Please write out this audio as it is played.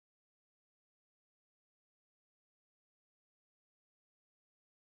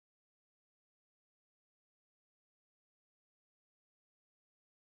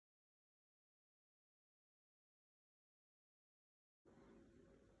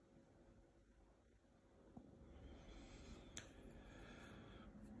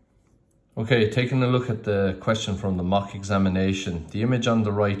Okay, taking a look at the question from the mock examination, the image on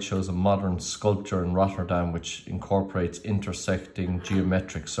the right shows a modern sculpture in Rotterdam which incorporates intersecting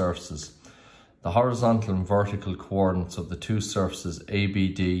geometric surfaces. The horizontal and vertical coordinates of the two surfaces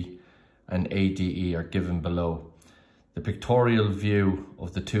ABD and ADE are given below. The pictorial view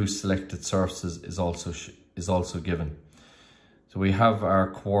of the two selected surfaces is also given. So we have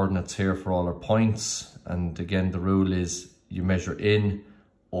our coordinates here for all our points, and again the rule is you measure in,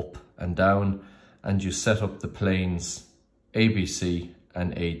 up and down, and you set up the planes ABC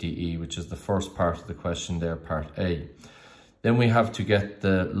and ADE, which is the first part of the question there, part A. Then we have to get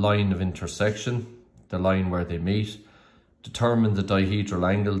the line of intersection, the line where they meet, determine the dihedral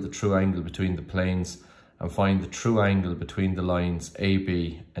angle, the true angle between the planes, and find the true angle between the lines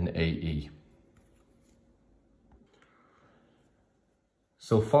AB and AE.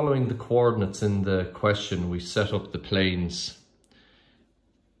 So following the coordinates in the question, we set up the planes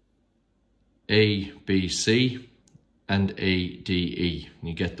ABC and ADE.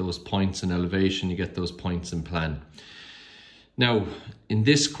 You get those points in elevation, you get those points in plan. Now, in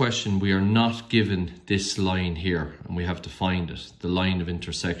this question, we are not given this line here, and we have to find it, the line of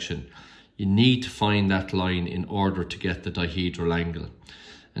intersection. You need to find that line in order to get the dihedral angle.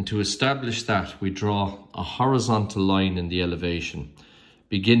 And to establish that, we draw a horizontal line in the elevation,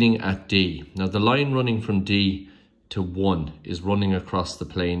 beginning at D. Now, the line running from D to 1 is running across the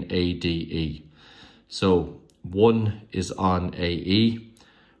plane ADE. So 1 is on AE.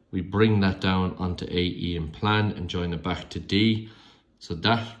 We bring that down onto AE in plan and join it back to D. So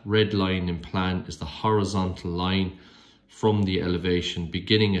that red line in plan is the horizontal line from the elevation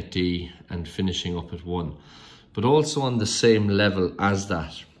beginning at D and finishing up at 1. But also on the same level as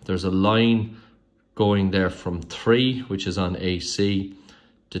that, there's a line going there from 3, which is on AC,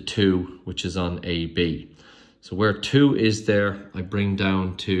 to 2, which is on AB. So where 2 is there, I bring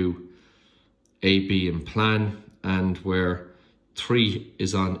down to AB in plan, and where 3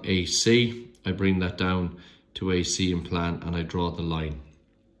 is on AC, I bring that down to AC in plan and I draw the line.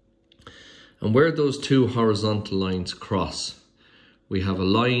 And where those two horizontal lines cross, we have a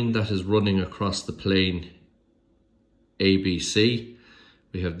line that is running across the plane ABC.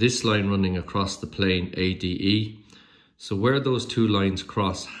 We have this line running across the plane ADE. So where those two lines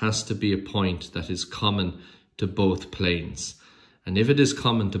cross has to be a point that is common to both planes. And if it is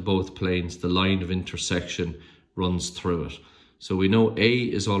common to both planes, the line of intersection runs through it. So we know A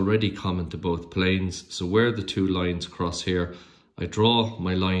is already common to both planes. So where the two lines cross here, I draw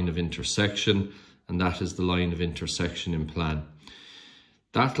my line of intersection, and that is the line of intersection in plan.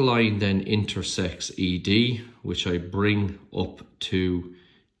 That line then intersects ED, which I bring up to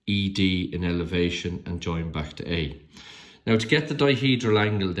ED in elevation and join back to A. Now, to get the dihedral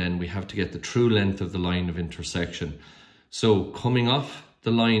angle then, we have to get the true length of the line of intersection. So coming off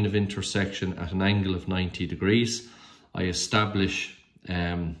the line of intersection at an angle of 90 degrees, I establish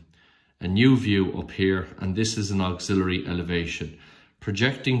a new view up here, and this is an auxiliary elevation.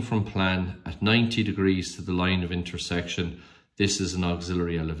 Projecting from plan at 90 degrees to the line of intersection, this is an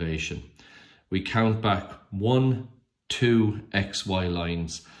auxiliary elevation. We count back 1, 2 XY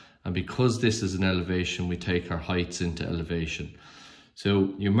lines, and because this is an elevation, we take our heights into elevation.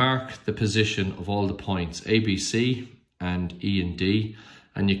 So you mark the position of all the points ABC and E and D,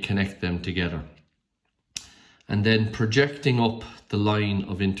 and you connect them together. And then projecting up the line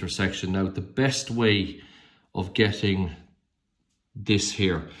of intersection. Now, the best way of getting this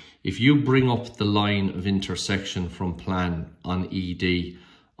here, if you bring up the line of intersection from plan on ED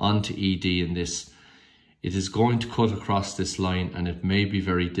onto ED in this, it is going to cut across this line and it may be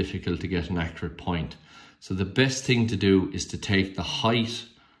very difficult to get an accurate point. So the best thing to do is to take the height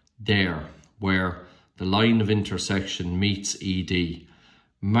there where the line of intersection meets ED,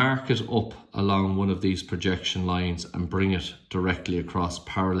 mark it up along one of these projection lines and bring it directly across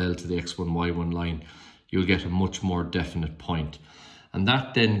parallel to the X1, Y1 line. You'll get a much more definite point. And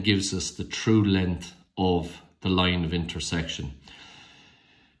that then gives us the true length of the line of intersection.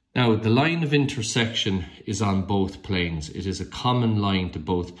 Now, the line of intersection is on both planes. It is a common line to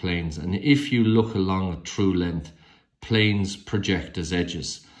both planes. And if you look along a true length, planes project as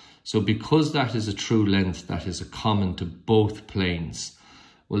edges. So because that is a true length that is a common to both planes,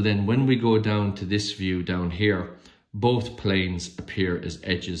 well then when we go down to this view down here, both planes appear as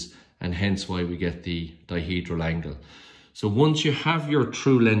edges, and hence why we get the dihedral angle. So once you have your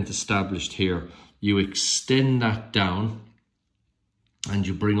true length established here, you extend that down and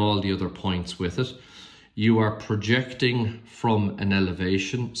you bring all the other points with it. You are projecting from an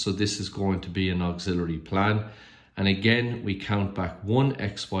elevation, so this is going to be an auxiliary plan. And again, we count back 1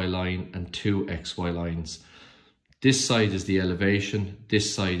 XY line and 2 XY lines. This side is the elevation,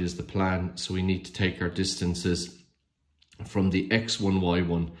 this side is the plan, so we need to take our distances from the x1,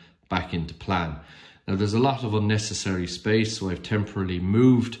 y1 back into plan. Now there's a lot of unnecessary space, so I've temporarily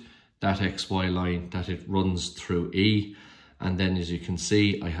moved that xy line that it runs through E, and then as you can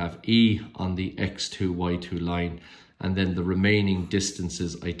see I have E on the x2, y2 line, and then the remaining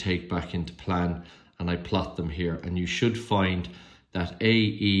distances I take back into plan and I plot them here, and you should find that A,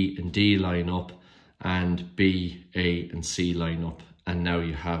 E and D line up and B, A and C line up, and now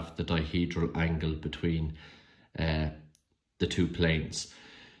you have the dihedral angle between the two planes.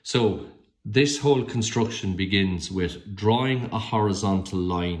 So this whole construction begins with drawing a horizontal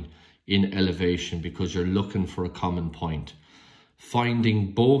line in elevation because you're looking for a common point.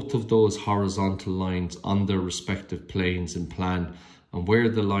 Finding both of those horizontal lines on their respective planes in plan, and where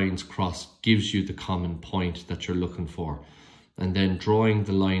the lines cross gives you the common point that you're looking for. And then drawing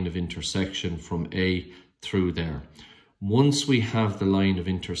the line of intersection from A through there. Once we have the line of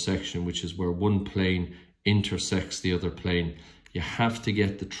intersection, which is where one plane intersects the other plane, you have to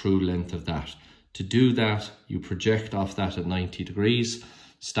get the true length of that. To do that, you project off that at 90 degrees,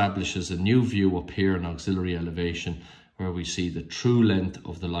 establishes a new view up here in auxiliary elevation where we see the true length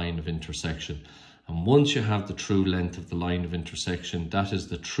of the line of intersection. And once you have the true length of the line of intersection, that is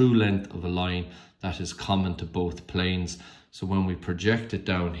the true length of a line that is common to both planes. So when we project it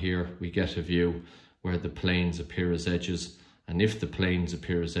down here, we get a view where the planes appear as edges. And if the planes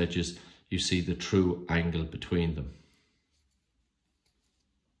appear as edges, you see the true angle between them.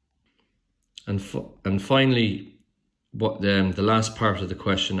 And finally, what the last part of the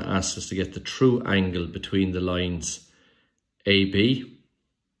question asks us to get the true angle between the lines AB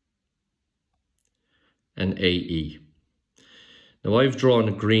and AE. Now I've drawn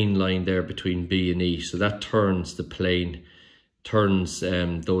a green line there between B and E, so that turns the plane, turns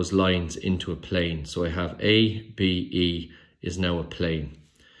those lines into a plane. So I have A, B, E is now a plane.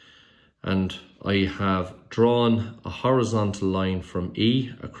 And I have drawn a horizontal line from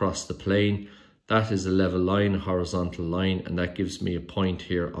E across the plane. That is a level line, a horizontal line, and that gives me a point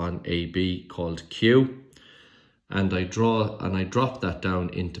here on AB called Q. And I drop that down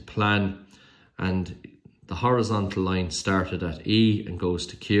into plan, and the horizontal line started at E and goes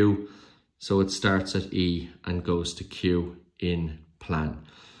to Q. So it starts at E and goes to Q in plan.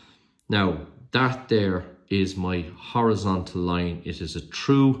 Now that there is my horizontal line. It is a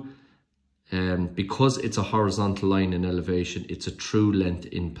true, because it's a horizontal line in elevation, it's a true length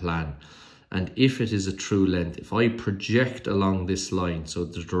in plan. And if it is a true length, if I project along this line, so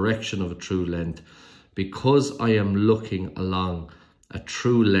the direction of a true length, because I am looking along a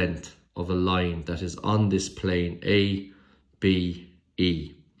true length of a line that is on this plane A, B,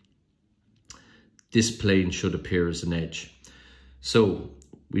 E, this plane should appear as an edge. So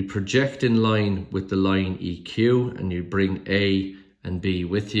we project in line with the line EQ, and you bring A and B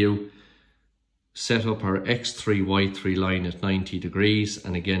with you. Set up our X3, Y3 line at 90 degrees.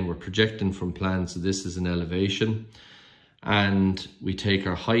 And again, we're projecting from plan, so this is an elevation. And we take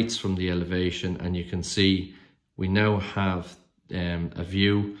our heights from the elevation, and you can see we now have a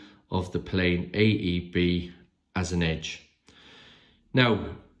view of the plane AEB as an edge. Now,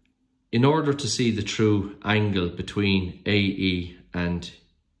 in order to see the true angle between AE and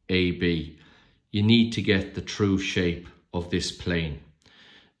AB, you need to get the true shape of this plane.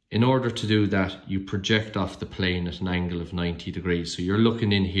 In order to do that, you project off the plane at an angle of 90 degrees. So you're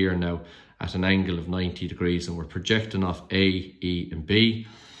looking in here now at an angle of 90 degrees, and we're projecting off A, E and B.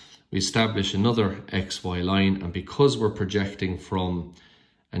 We establish another XY line, and because we're projecting from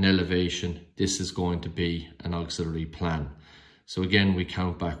an elevation, this is going to be an auxiliary plan. So again, we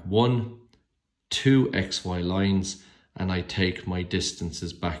count back 1, 2 XY lines, and I take my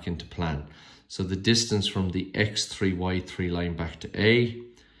distances back into plan. So the distance from the X3, Y3 line back to A,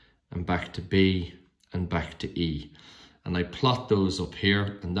 and back to B, and back to E. And I plot those up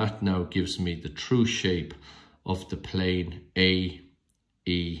here, and that now gives me the true shape of the plane A,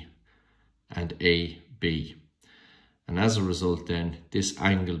 E, and AB. And as a result then, this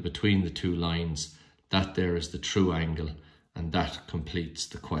angle between the two lines, that there is the true angle, and that completes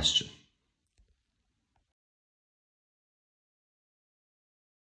the question.